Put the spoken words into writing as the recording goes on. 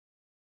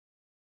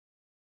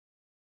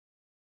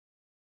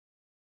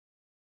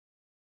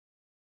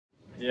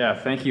Yeah,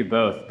 thank you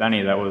both.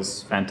 Benny, that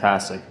was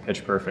fantastic.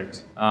 Pitch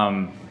perfect.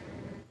 Now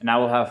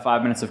we'll have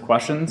 5 minutes of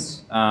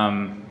questions.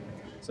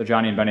 So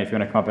Johnny and Benny, if you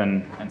want to come up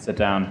and sit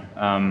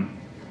down.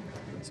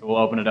 So we'll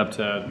open it up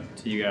to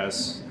you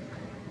guys.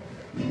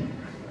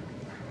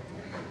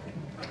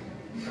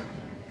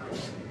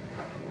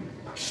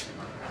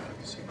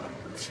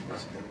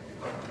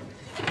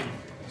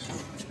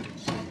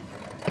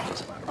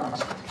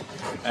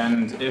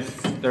 And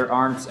if there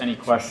aren't any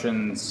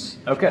questions,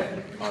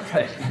 okay, all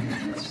right.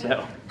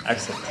 So,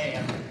 excellent. Hey,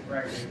 I'm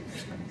Gregory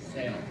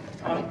Sale.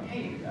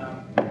 Hey,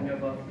 I know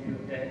both of you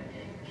a bit.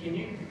 Can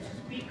you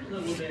speak a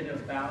little bit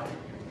about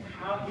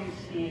how you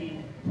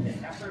see the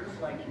efforts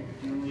like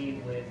you're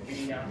doing with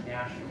getting out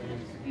nationally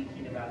and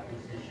speaking about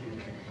these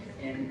issues,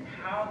 and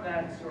how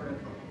that's sort of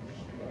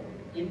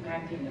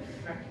impacting,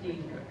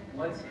 affecting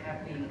what's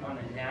happening on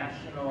a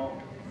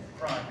national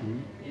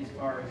front as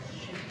far as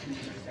shifting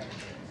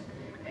perceptions?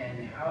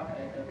 And how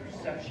the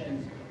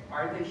perceptions,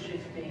 are they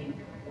shifting?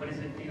 What does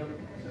it feel?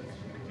 So it's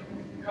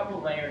a couple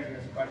layers in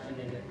this question,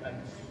 and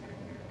I'm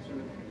sort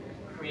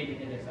of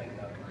creating it as I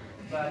go.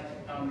 But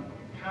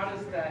how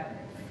does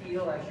that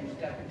feel as you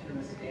step into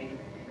a state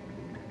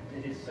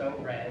that is so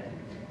red,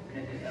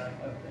 that is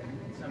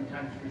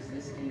sometimes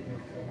resisting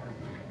reform?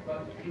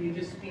 But can you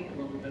just speak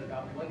a little bit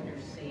about what you're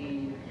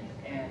seeing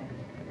and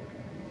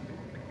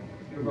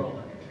your role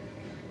in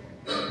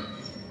it?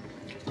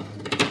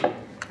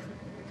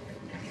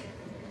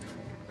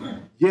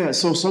 Yeah,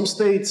 so some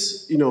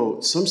states,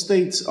 some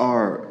states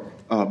are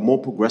more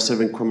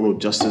progressive in criminal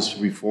justice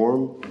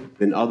reform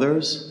than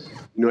others.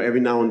 Every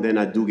now and then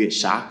I do get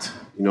shocked.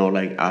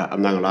 Like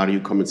I'm not gonna lie to you,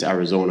 coming to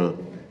Arizona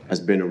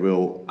has been a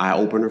real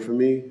eye-opener for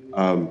me.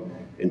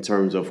 In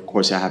terms of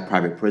course, I have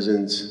private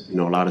prisons. A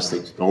lot of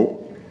states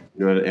don't.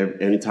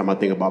 Anytime I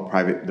think about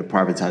the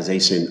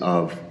privatization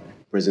of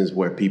prisons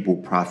where people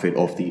profit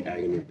off the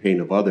agony and pain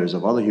of others,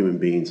 of other human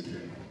beings,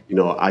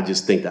 I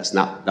just think that's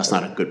not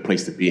a good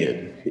place to be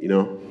in.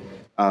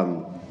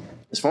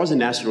 As far as the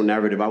national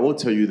narrative, I will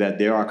tell you that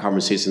there are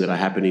conversations that are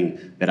happening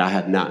that I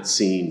have not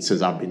seen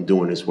since I've been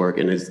doing this work,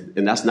 and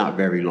that's not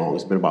very long.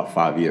 It's been about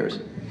 5 years.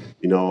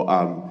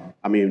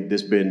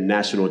 There's been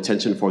national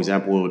attention. For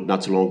example,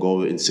 not too long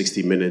ago, in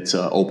 60 Minutes,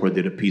 Oprah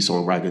did a piece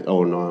on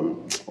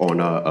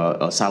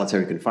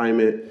solitary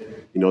confinement.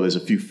 There's a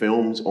few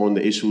films on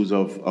the issues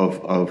of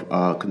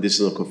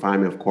conditions of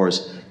confinement. Of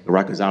course, the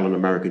Rikers Island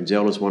American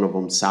Jail is one of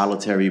them.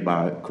 Solitary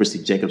by Christy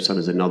Jacobson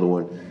is another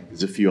one.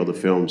 There's a few other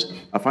films.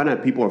 I find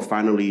that people are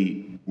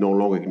finally no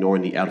longer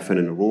ignoring the elephant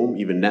in the room.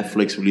 Even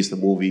Netflix released a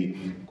movie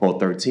called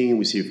 13.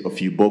 We see a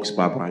few books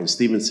by Brian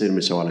Stevenson,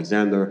 Michelle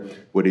Alexander,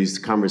 where this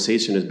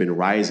conversation has been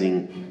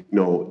rising.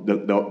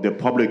 The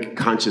public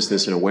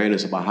consciousness and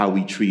awareness about how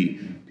we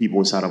treat people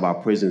inside of our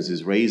prisons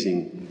is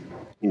raising.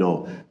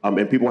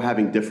 And people are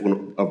having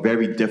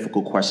very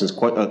difficult questions,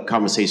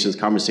 conversations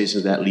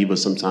that leave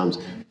us sometimes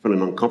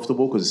feeling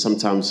uncomfortable, because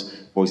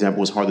sometimes, for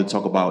example, it's hard to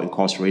talk about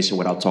incarceration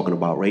without talking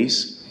about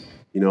race.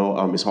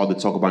 It's hard to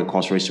talk about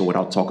incarceration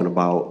without talking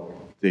about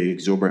the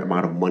exorbitant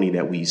amount of money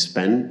that we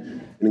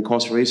spend in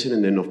incarceration,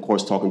 and then, of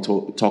course, talking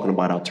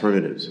about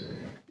alternatives.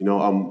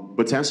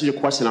 But to answer your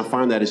question, I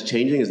find that it's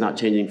changing. It's not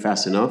changing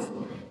fast enough.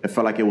 It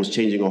felt like it was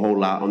changing a whole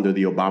lot under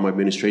the Obama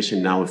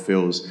administration. Now it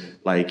feels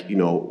like,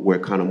 we're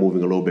kind of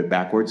moving a little bit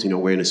backwards.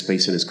 We're in a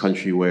space in this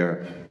country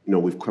where,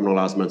 we've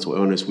criminalized mental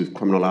illness, we've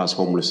criminalized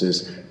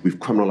homelessness, we've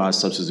criminalized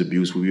substance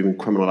abuse, we've even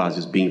criminalized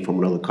just being from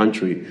another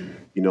country.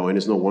 And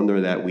it's no wonder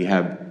that we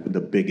have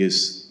the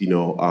biggest,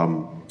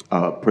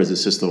 prison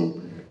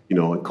system,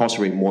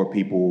 incarcerate more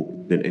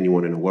people than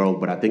anyone in the world.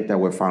 But I think that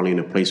we're finally in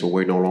a place where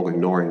we're no longer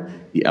ignoring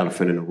the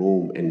elephant in the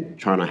room and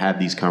trying to have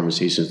these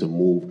conversations to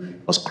move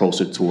us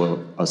closer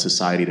to a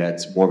society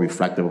that's more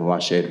reflective of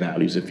our shared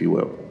values, if you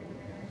will.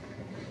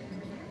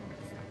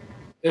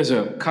 There's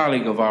a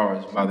colleague of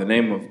ours by the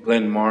name of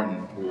Glenn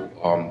Martin who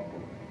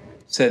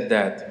said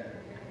that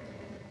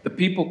the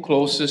people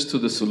closest to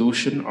the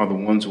solution are the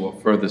ones who are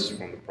furthest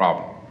from the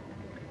problem.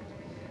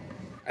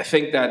 I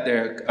think that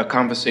a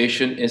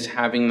conversation is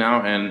having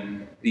now,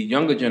 and the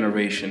younger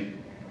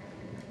generation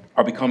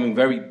are becoming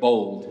very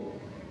bold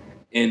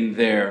in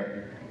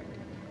their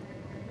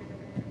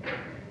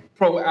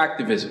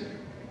pro-activism.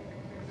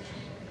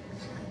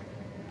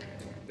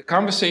 The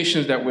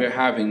conversations that we're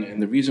having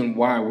and the reason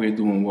why we're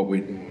doing what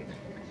we're doing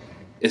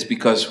is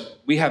because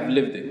we have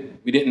lived it.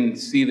 We didn't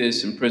see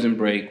this in Prison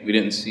Break. We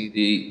didn't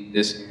see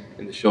this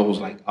in the shows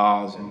like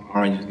Oz and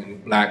Orange is the New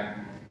Black.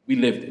 We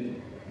lived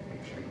it.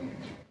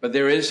 But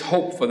there is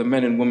hope for the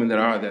men and women that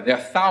are there. There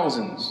are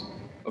thousands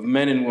of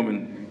men and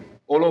women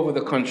all over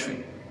the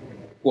country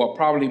who are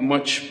probably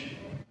much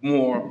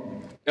more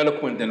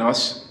eloquent than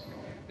us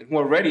and who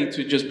are ready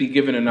to just be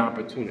given an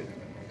opportunity.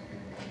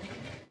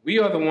 We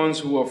are the ones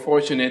who are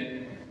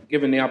fortunate,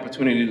 given the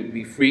opportunity to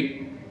be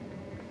free,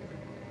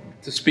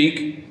 to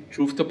speak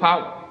truth to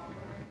power.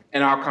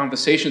 And our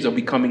conversations are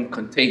becoming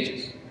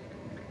contagious.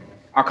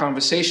 Our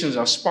conversations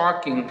are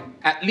sparking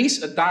at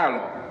least a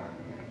dialogue.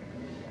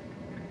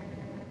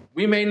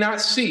 We may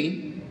not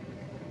see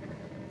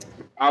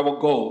our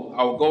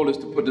goal is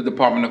to put the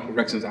Department of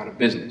Corrections out of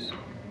business.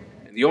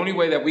 And the only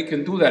way that we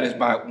can do that is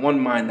by one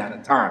mind at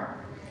a time.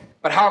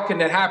 But how can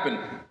that happen?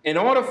 In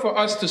order for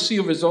us to see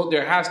a result,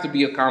 there has to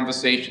be a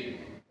conversation.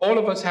 All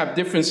of us have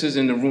differences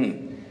in the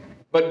room.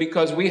 But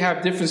because we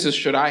have differences,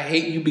 should I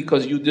hate you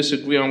because you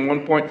disagree on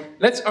one point?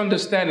 Let's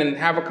understand and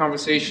have a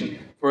conversation.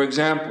 For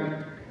example,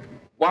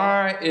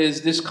 why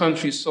is this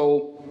country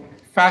so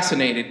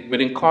fascinated with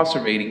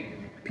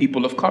incarcerating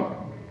people of color?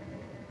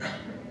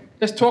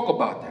 Let's talk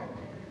about that.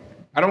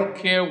 I don't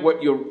care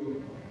what your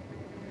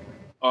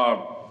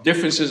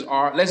differences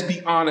are. Let's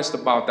be honest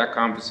about that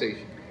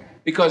conversation.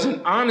 Because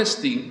in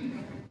honesty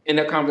in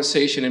a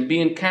conversation and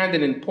being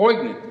candid and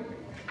poignant,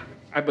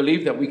 I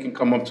believe that we can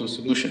come up to a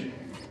solution.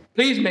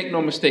 Please make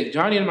no mistake,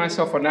 Johnny and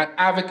myself are not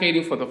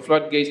advocating for the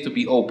floodgates to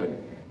be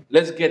open.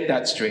 Let's get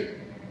that straight.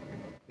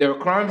 There are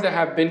crimes that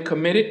have been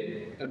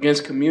committed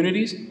against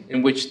communities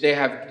in which they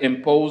have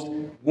imposed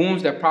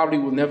wounds that probably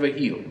will never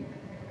heal.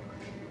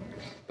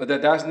 But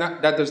that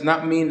does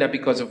not mean that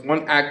because of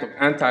one act of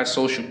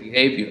antisocial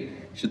behavior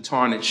should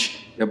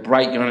tarnish the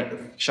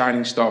bright,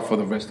 shining star for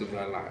the rest of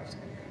our lives.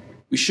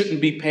 We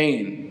shouldn't be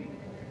paying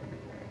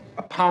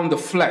a pound of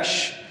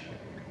flesh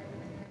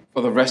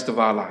for the rest of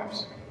our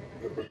lives.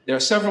 There are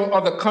several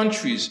other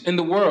countries in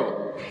the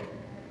world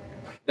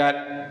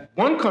that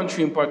one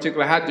country in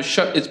particular had to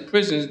shut its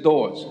prisons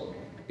doors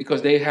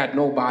because they had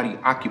nobody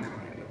occupying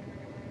them.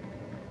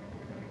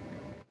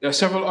 There are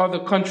several other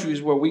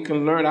countries where we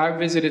can learn. I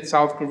visited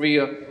South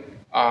Korea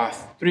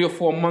 3 or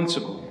 4 months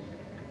ago,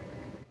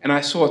 and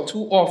I saw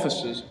 2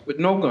 officers with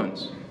no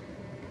guns,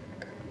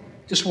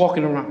 just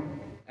walking around.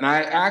 And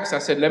I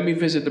said, let me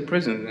visit the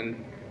prison.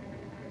 And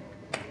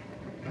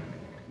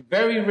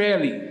very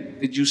rarely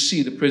did you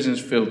see the prisons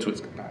filled to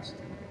its capacity.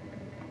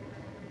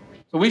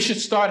 So we should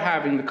start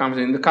having the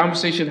conversation. The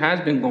conversation has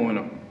been going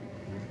on.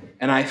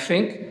 And I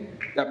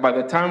think that by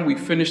the time we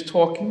finish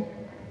talking,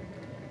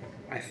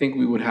 I think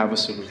we would have a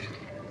solution.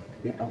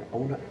 Yeah, I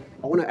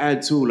want to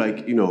add too,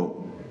 like, you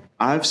know,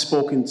 I've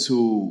spoken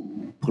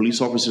to police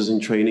officers in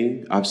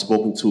training. I've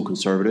spoken to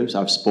conservatives.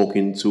 I've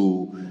spoken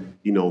to,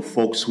 you know,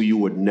 folks who you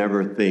would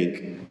never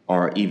think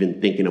are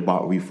even thinking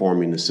about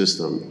reforming the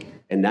system.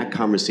 And that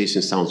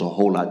conversation sounds a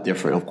whole lot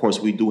different. Of course,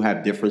 we do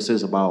have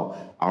differences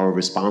about our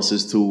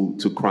responses to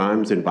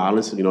crimes and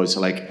violence. You know, it's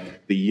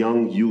like the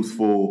young,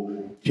 youthful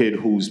kid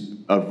who's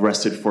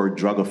arrested for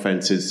drug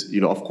offenses.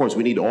 You know, of course,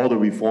 we need all the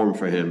reform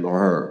for him or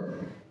her,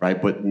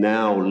 right? But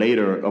now,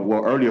 later,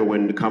 well, earlier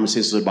when the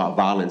conversations about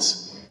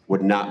violence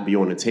would not be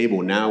on the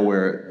table, now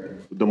we're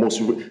the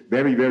most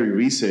very, very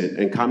recent,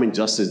 and Common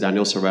Justice,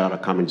 Daniel Serrata,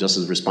 Common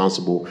Justice,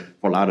 responsible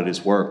for a lot of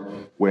this work.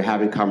 We're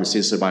having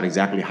conversations about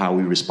exactly how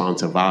we respond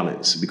to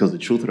violence, because the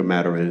truth of the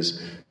matter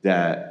is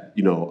that,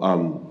 you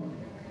know,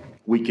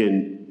 we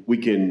can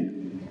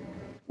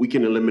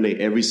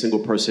eliminate every single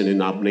person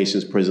in our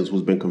nation's prisons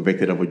who's been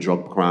convicted of a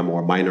drug crime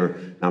or a minor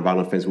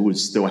nonviolent offense. We would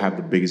still have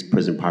the biggest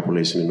prison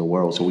population in the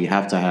world. So we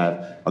have to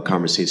have a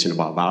conversation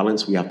about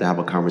violence. We have to have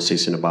a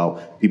conversation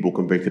about people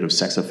convicted of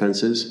sex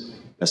offenses.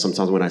 And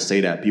sometimes when I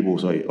say that, people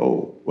say,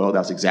 oh, well,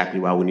 that's exactly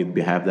why we need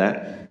to have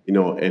that. You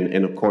know,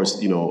 and of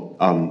course, you know,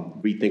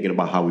 rethinking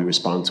about how we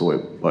respond to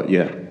it. But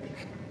yeah.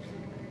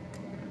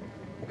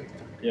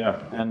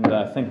 Yeah, and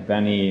I think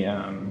Benny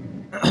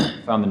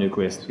found the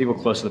nucleus. The people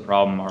close to the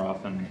problem are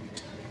often,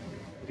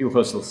 the people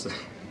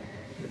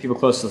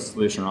close to the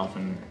solution are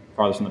often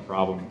farthest from the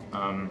problem.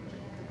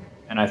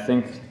 And I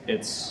think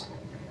it's,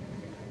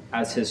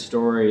 as his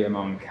story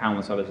among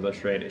countless others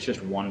illustrate, it's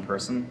just one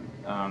person.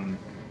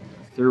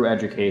 Through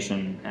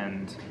education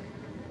and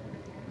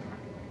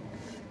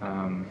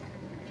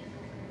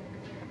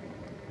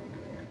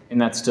in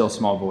that still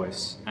small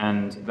voice.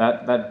 And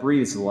that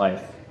breathes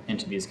life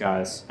into these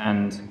guys.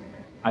 And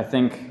I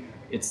think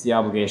it's the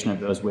obligation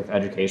of those with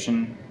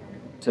education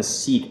to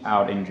seek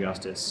out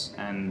injustice.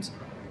 And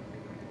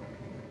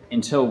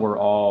until we're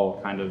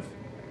all kind of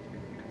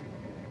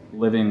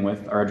living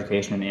with our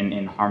education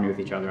in harmony with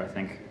each other, I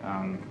think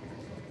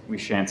we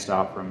shan't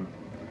stop from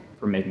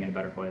making it a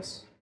better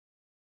place.